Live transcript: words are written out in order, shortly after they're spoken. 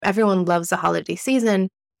everyone loves the holiday season,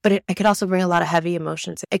 but it could also bring a lot of heavy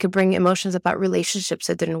emotions. It could bring emotions about relationships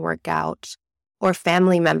that didn't work out, or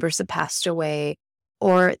family members that passed away,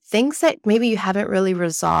 or things that maybe you haven't really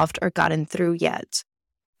resolved or gotten through yet.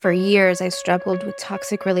 For years, I struggled with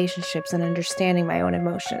toxic relationships and understanding my own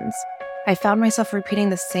emotions. I found myself repeating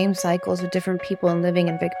the same cycles with different people and living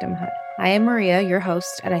in victimhood. I am Maria, your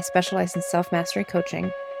host, and I specialize in self-mastery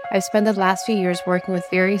coaching. I've spent the last few years working with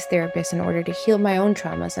various therapists in order to heal my own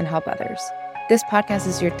traumas and help others. This podcast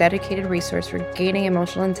is your dedicated resource for gaining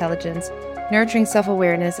emotional intelligence, nurturing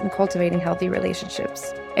self-awareness, and cultivating healthy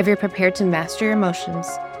relationships. If you're prepared to master your emotions,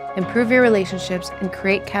 improve your relationships, and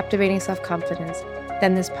create captivating self-confidence,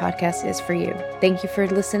 then this podcast is for you. Thank you for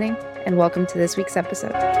listening, and welcome to this week's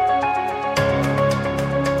episode.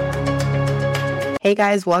 Hey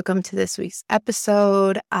guys, welcome to this week's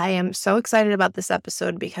episode. I am so excited about this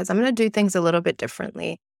episode because I'm going to do things a little bit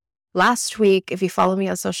differently. Last week, if you follow me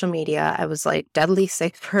on social media, I was deadly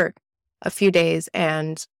sick for a few days,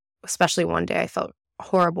 and especially one day I felt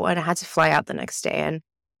horrible and I had to fly out the next day, and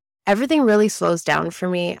everything really slows down for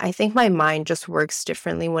me. I think my mind just works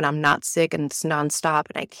differently when I'm not sick and it's nonstop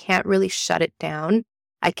and I can't really shut it down.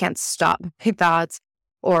 I can't stop my thoughts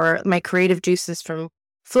or my creative juices from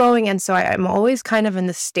flowing. And so I'm always kind of in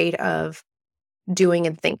the state of doing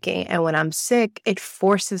and thinking. And when I'm sick, it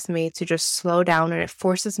forces me to just slow down and it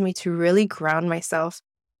forces me to really ground myself.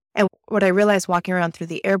 And what I realized walking around through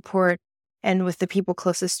the airport and with the people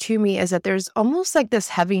closest to me is that there's almost this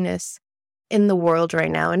heaviness in the world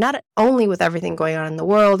right now. And not only with everything going on in the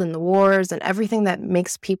world and the wars and everything that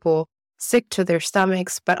makes people sick to their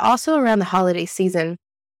stomachs, but also around the holiday season.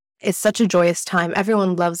 It's such a joyous time.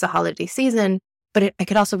 Everyone loves the holiday season, but it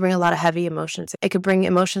could also bring a lot of heavy emotions. It could bring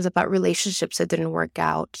emotions about relationships that didn't work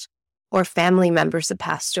out, or family members that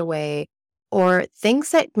passed away, or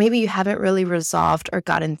things that maybe you haven't really resolved or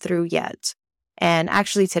gotten through yet. And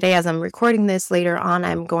actually today, as I'm recording this later on,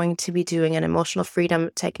 I'm going to be doing an emotional freedom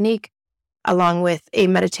technique along with a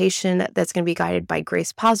meditation that's going to be guided by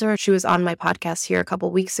Grace Pauser. She was on my podcast here a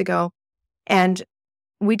couple weeks ago. And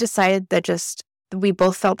we decided that we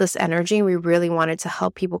both felt this energy. We really wanted to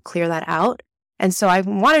help people clear that out. And so I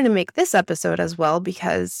wanted to make this episode as well,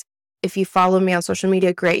 because if you follow me on social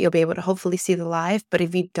media, great, you'll be able to hopefully see the live. But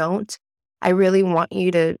if you don't, I really want you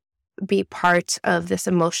to be part of this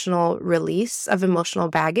emotional release of emotional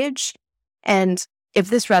baggage. And if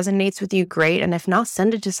this resonates with you, great. And if not,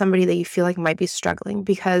 send it to somebody that you feel like might be struggling,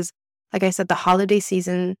 because like I said, the holiday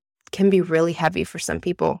season can be really heavy for some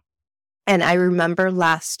people. And I remember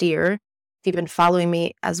last year, if you've been following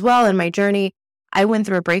me as well in my journey, I went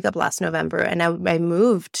through a breakup last November, and I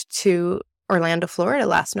moved to Orlando, Florida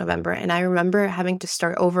last November. And I remember having to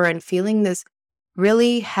start over and feeling this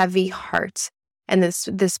really heavy heart and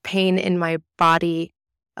this pain in my body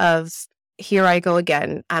of, here I go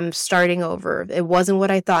again. I'm starting over. It wasn't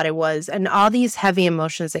what I thought it was. And all these heavy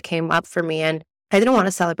emotions that came up for me. And I didn't want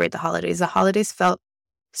to celebrate the holidays. The holidays felt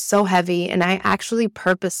so heavy. And I actually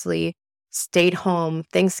purposely stayed home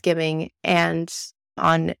Thanksgiving and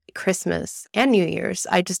on Christmas and New Year's.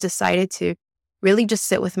 I just decided to really just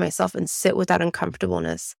sit with myself and sit with that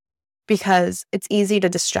uncomfortableness, because it's easy to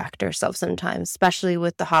distract ourselves sometimes, especially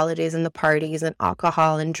with the holidays and the parties and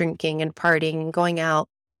alcohol and drinking and partying and going out.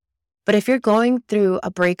 But if you're going through a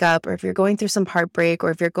breakup, or if you're going through some heartbreak,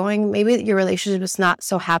 or if maybe your relationship is not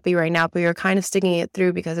so happy right now, but you're kind of sticking it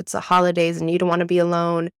through because it's the holidays and you don't want to be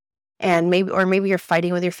alone, and maybe you're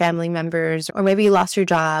fighting with your family members, or maybe you lost your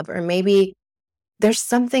job, or maybe there's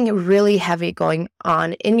something really heavy going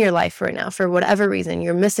on in your life right now for whatever reason.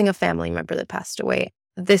 You're missing a family member that passed away.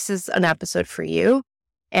 This is an episode for you.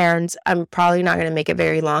 And I'm probably not going to make it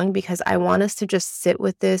very long, because I want us to just sit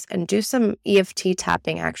with this and do some EFT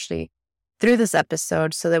tapping actually through this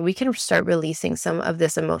episode so that we can start releasing some of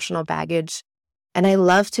this emotional baggage. And I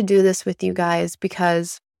love to do this with you guys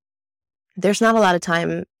because there's not a lot of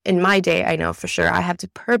time in my day, I know for sure. I have to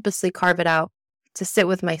purposely carve it out to sit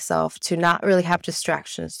with myself, to not really have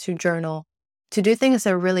distractions, to journal, to do things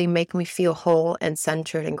that really make me feel whole and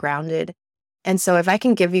centered and grounded. And so if I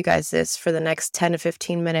can give you guys this for the next 10 to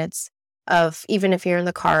 15 minutes of, even if you're in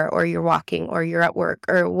the car or you're walking or you're at work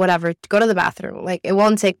or whatever, go to the bathroom. It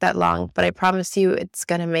won't take that long, but I promise you it's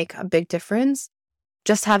going to make a big difference.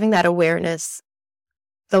 Just having that awareness.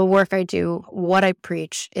 The work I do, what I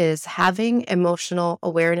preach is having emotional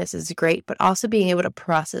awareness is great, but also being able to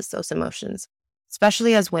process those emotions.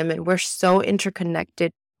 Especially as women, we're so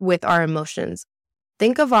interconnected with our emotions.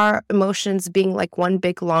 Think of our emotions being like one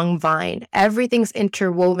big long vine. Everything's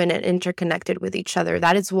interwoven and interconnected with each other.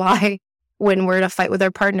 That is why when we're in a fight with our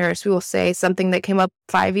partners, we will say something that came up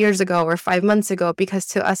 5 years ago or 5 months ago, because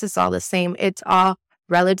to us, it's all the same. It's all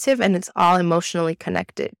relative and it's all emotionally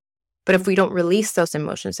connected. But if we don't release those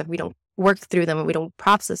emotions, if we don't work through them and we don't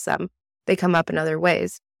process them, they come up in other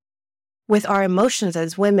ways. With our emotions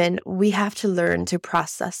as women, we have to learn to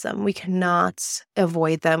process them. We cannot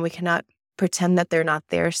avoid them. We cannot pretend that they're not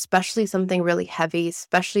there, especially something really heavy,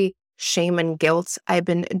 especially shame and guilt. I've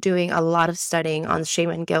been doing a lot of studying on shame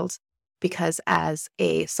and guilt because as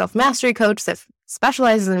a self-mastery coach that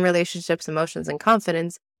specializes in relationships, emotions, and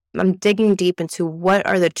confidence, I'm digging deep into what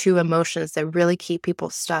are the two emotions that really keep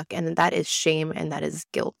people stuck, and that is shame and that is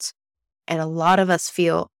guilt. And a lot of us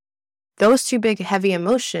feel those two big, heavy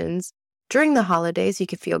emotions during the holidays. You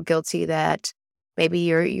could feel guilty that maybe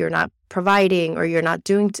you're not providing or you're not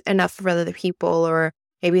doing enough for other people, or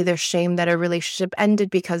maybe there's shame that a relationship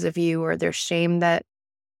ended because of you, or there's shame that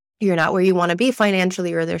you're not where you want to be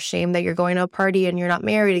financially, or there's shame that you're going to a party and you're not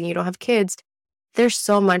married and you don't have kids. There's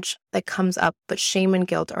so much that comes up, but shame and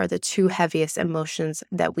guilt are the two heaviest emotions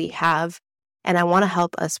that we have. And I want to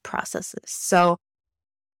help us process this. So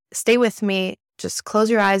stay with me. Just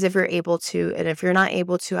close your eyes if you're able to. And if you're not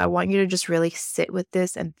able to, I want you to just really sit with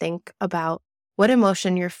this and think about what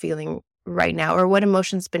emotion you're feeling right now, or what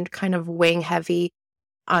emotion's been kind of weighing heavy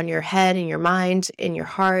on your head, in your mind, in your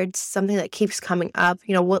heart, something that keeps coming up.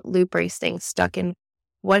 What loop are you staying stuck in?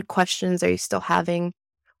 What questions are you still having?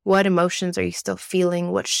 What emotions are you still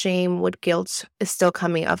feeling? What shame, what guilt is still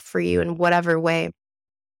coming up for you in whatever way?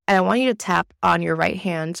 And I want you to tap on your right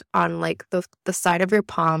hand on like the side of your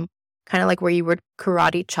palm, kind of like where you would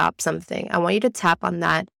karate chop something. I want you to tap on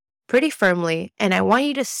that pretty firmly. And I want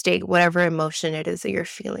you to state whatever emotion it is that you're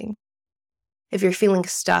feeling. If you're feeling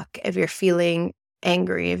stuck, if you're feeling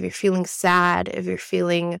angry, if you're feeling sad, if you're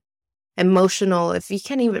feeling emotional,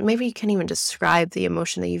 maybe you can't even describe the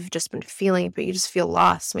emotion that you've just been feeling, but you just feel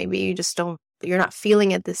lost. Maybe you're not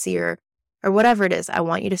feeling it this year, or whatever it is. I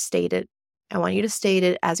want you to state it. I want you to state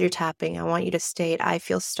it as you're tapping. I want you to state, I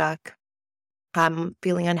feel stuck. I'm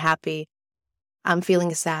feeling unhappy. I'm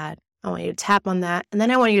feeling sad. I want you to tap on that. And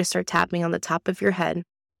then I want you to start tapping on the top of your head.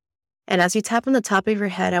 And as you tap on the top of your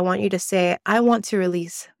head, I want you to say, I want to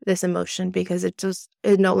release this emotion because it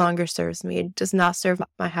no longer serves me. It does not serve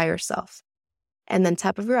my higher self. And then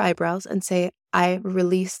tap of your eyebrows and say, I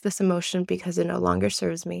release this emotion because it no longer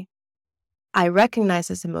serves me. I recognize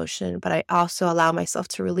this emotion, but I also allow myself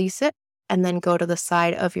to release it. And then go to the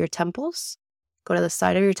side of your temples. Go to the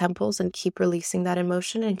side of your temples and keep releasing that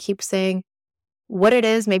emotion and keep saying what it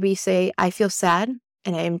is. Maybe you say, I feel sad.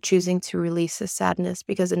 And I am choosing to release this sadness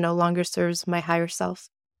because it no longer serves my higher self.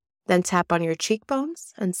 Then tap on your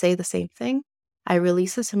cheekbones and say the same thing. I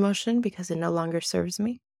release this emotion because it no longer serves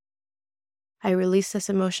me. I release this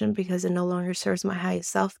emotion because it no longer serves my highest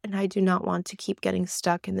self, and I do not want to keep getting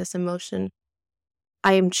stuck in this emotion.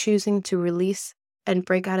 I am choosing to release and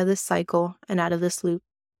break out of this cycle and out of this loop.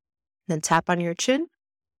 Then tap on your chin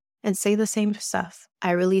and say the same stuff. I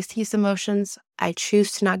release these emotions. I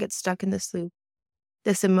choose to not get stuck in this loop.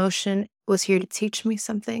 This emotion was here to teach me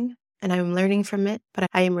something, and I'm learning from it, but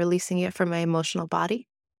I am releasing it from my emotional body.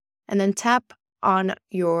 And then tap on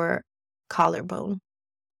your collarbone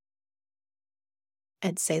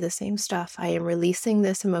and say the same stuff. I am releasing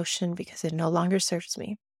this emotion because it no longer serves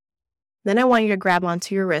me. Then I want you to grab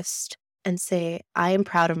onto your wrist and say, I am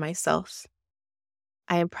proud of myself.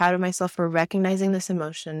 I am proud of myself for recognizing this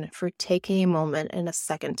emotion, for taking a moment and a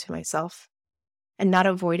second to myself. And not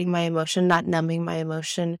avoiding my emotion, not numbing my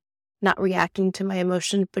emotion, not reacting to my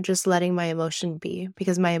emotion, but just letting my emotion be,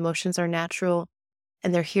 because my emotions are natural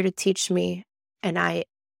and they're here to teach me, and I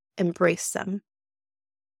embrace them.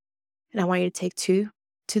 And I want you to take 2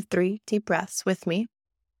 to 3 deep breaths with me.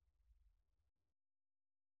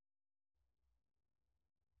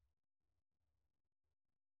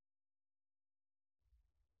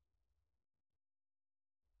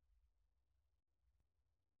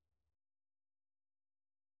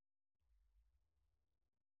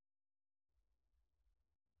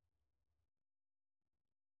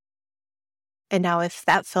 And now if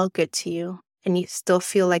that felt good to you and you still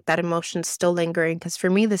feel like that emotion's still lingering, because for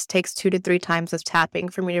me, this takes 2 to 3 times of tapping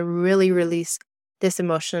for me to really release this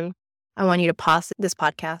emotion, I want you to pause this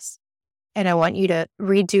podcast and I want you to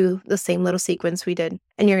redo the same little sequence we did.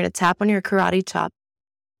 And you're going to tap on your karate chop,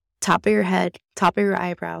 top of your head, top of your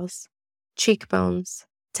eyebrows, cheekbones,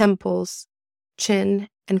 temples, chin,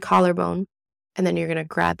 and collarbone. And then you're going to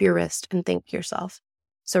grab your wrist and thank yourself.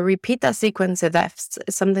 So repeat that sequence if that's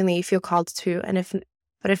something that you feel called to.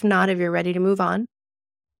 But if not, if you're ready to move on,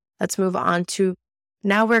 let's move on to,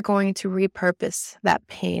 now we're going to repurpose that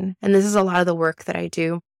pain. And this is a lot of the work that I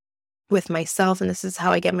do with myself. And this is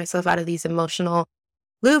how I get myself out of these emotional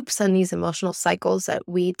loops and these emotional cycles that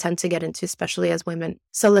we tend to get into, especially as women.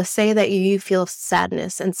 So let's say that you feel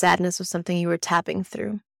sadness, and sadness was something you were tapping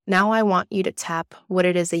through. Now I want you to tap what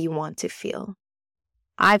it is that you want to feel.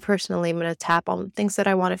 I personally am going to tap on things that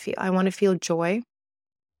I want to feel. I want to feel joy.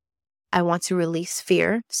 I want to release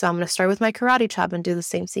fear. So I'm going to start with my karate chop and do the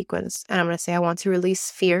same sequence. And I'm going to say, I want to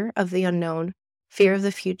release fear of the unknown, fear of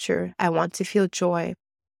the future. I want to feel joy.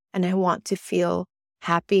 And I want to feel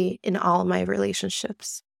happy in all of my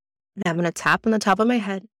relationships. And I'm going to tap on the top of my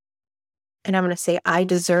head. And I'm going to say, I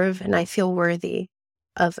deserve and I feel worthy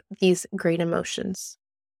of these great emotions.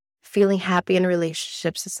 Feeling happy in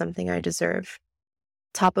relationships is something I deserve.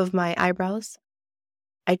 Top of my eyebrows,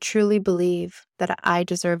 I truly believe that I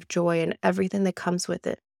deserve joy and everything that comes with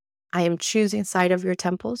it. I am choosing side of your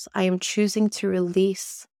temples. I am choosing to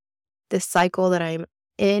release this cycle that I'm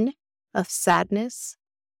in of sadness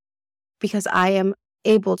because I am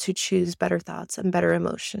able to choose better thoughts and better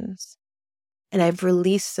emotions. And I've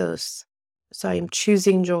released those. So I am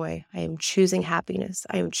choosing joy. I am choosing happiness.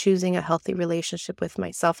 I am choosing a healthy relationship with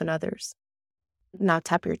myself and others. Now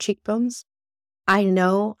tap your cheekbones. I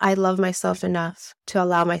know I love myself enough to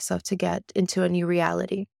allow myself to get into a new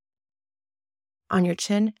reality on your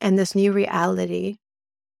chin. And this new reality,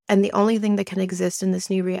 and the only thing that can exist in this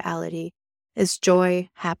new reality is joy,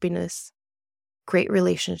 happiness, great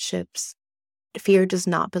relationships. Fear does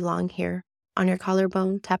not belong here. On your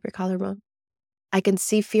collarbone, tap your collarbone. I can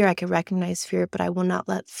see fear, I can recognize fear, but I will not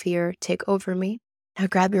let fear take over me. Now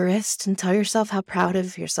grab your wrist and tell yourself how proud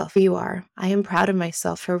of yourself you are. I am proud of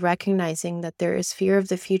myself for recognizing that there is fear of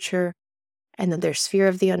the future and that there's fear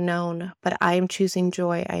of the unknown, but I am choosing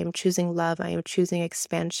joy. I am choosing love. I am choosing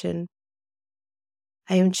expansion.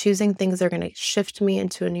 I am choosing things that are going to shift me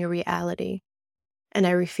into a new reality. And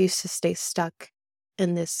I refuse to stay stuck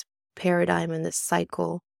in this paradigm, in this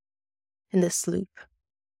cycle, in this loop.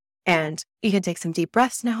 And you can take some deep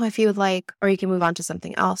breaths now if you would like, or you can move on to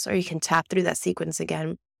something else, or you can tap through that sequence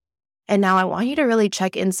again. And now I want you to really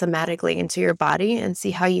check in somatically into your body and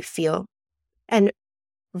see how you feel. And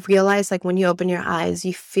realize, like, when you open your eyes,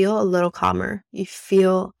 you feel a little calmer. You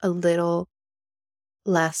feel a little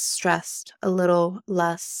less stressed, a little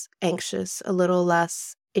less anxious, a little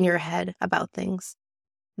less in your head about things.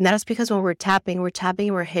 And that is because when we're tapping and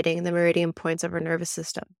we're hitting the meridian points of our nervous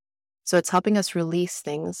system. So it's helping us release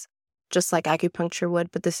things just like acupuncture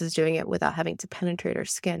would, but this is doing it without having to penetrate our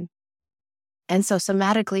skin. And so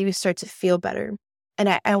somatically, we start to feel better.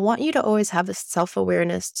 And I want you to always have this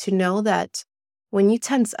self-awareness to know that when you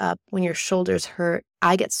tense up, when your shoulders hurt,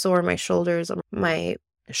 I get sore in my shoulders, my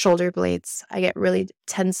shoulder blades, I get really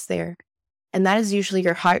tense there. And that is usually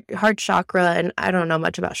your heart chakra. And I don't know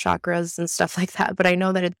much about chakras and stuff like that, but I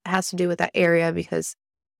know that it has to do with that area because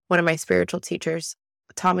one of my spiritual teachers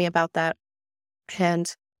taught me about that.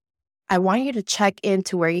 And I want you to check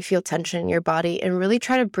into where you feel tension in your body and really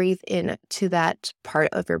try to breathe into that part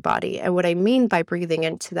of your body. And what I mean by breathing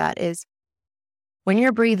into that is when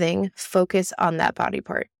you're breathing, focus on that body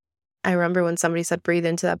part. I remember when somebody said breathe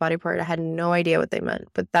into that body part, I had no idea what they meant,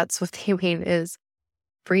 but that's what they mean is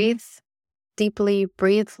breathe deeply,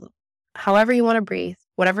 breathe however you want to breathe,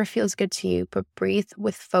 whatever feels good to you, but breathe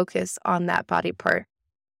with focus on that body part.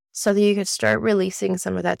 So that you can start releasing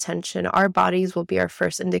some of that tension. Our bodies will be our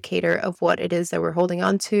first indicator of what it is that we're holding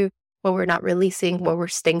on to, what we're not releasing, what we're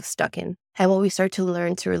staying stuck in. And when we start to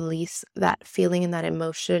learn to release that feeling and that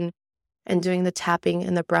emotion and doing the tapping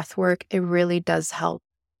and the breath work, it really does help.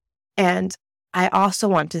 And I also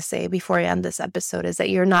want to say before I end this episode is that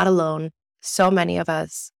you're not alone. So many of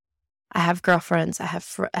us, I have girlfriends, I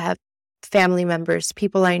have family members,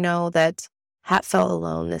 people I know that have felt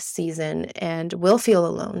alone this season and will feel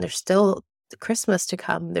alone. There's still Christmas to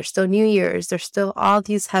come. There's still New Year's. There's still all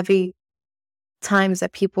these heavy times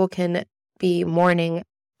that people can be mourning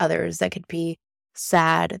others, that could be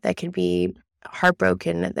sad, that could be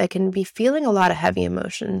heartbroken, that can be feeling a lot of heavy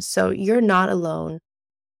emotions. So you're not alone.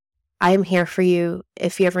 I am here for you.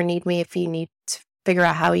 If you ever need me, if you need to figure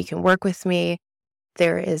out how you can work with me,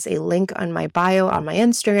 there is a link on my bio on my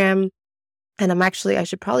Instagram. And I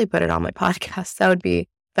should probably put it on my podcast. That would be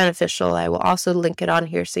beneficial. I will also link it on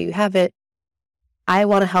here so you have it. I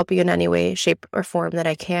want to help you in any way, shape, or form that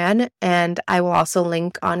I can. And I will also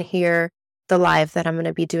link on here the live that I'm going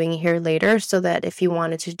to be doing here later so that if you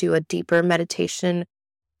wanted to do a deeper meditation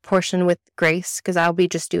portion with Grace, because I'll be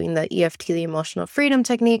just doing the EFT, the emotional freedom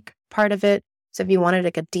technique part of it. So if you wanted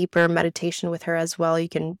like a deeper meditation with her as well, you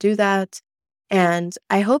can do that. And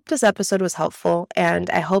I hope this episode was helpful, and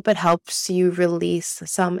I hope it helps you release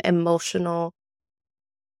some emotional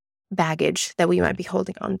baggage that we might be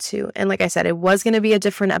holding on to. And like I said, it was going to be a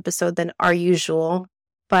different episode than our usual.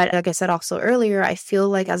 But like I said also earlier, I feel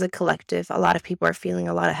like as a collective, a lot of people are feeling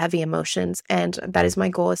a lot of heavy emotions. And that is my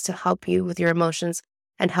goal, is to help you with your emotions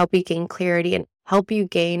and help you gain clarity and help you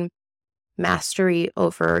gain mastery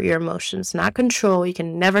over your emotions, not control. You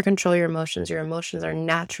can never control your emotions. Your emotions are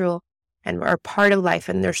natural and are part of life,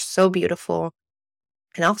 and they're so beautiful.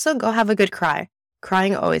 And also go have a good cry.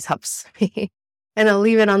 Crying always helps me. And I'll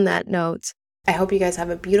leave it on that note. I hope you guys have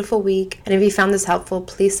a beautiful week. And if you found this helpful,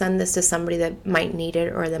 please send this to somebody that might need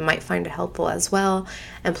it or that might find it helpful as well.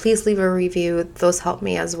 And please leave a review. Those help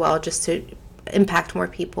me as well, just to impact more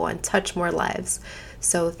people and touch more lives.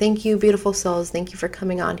 So thank you, beautiful souls. Thank you for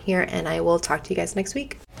coming on here, and I will talk to you guys next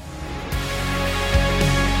week.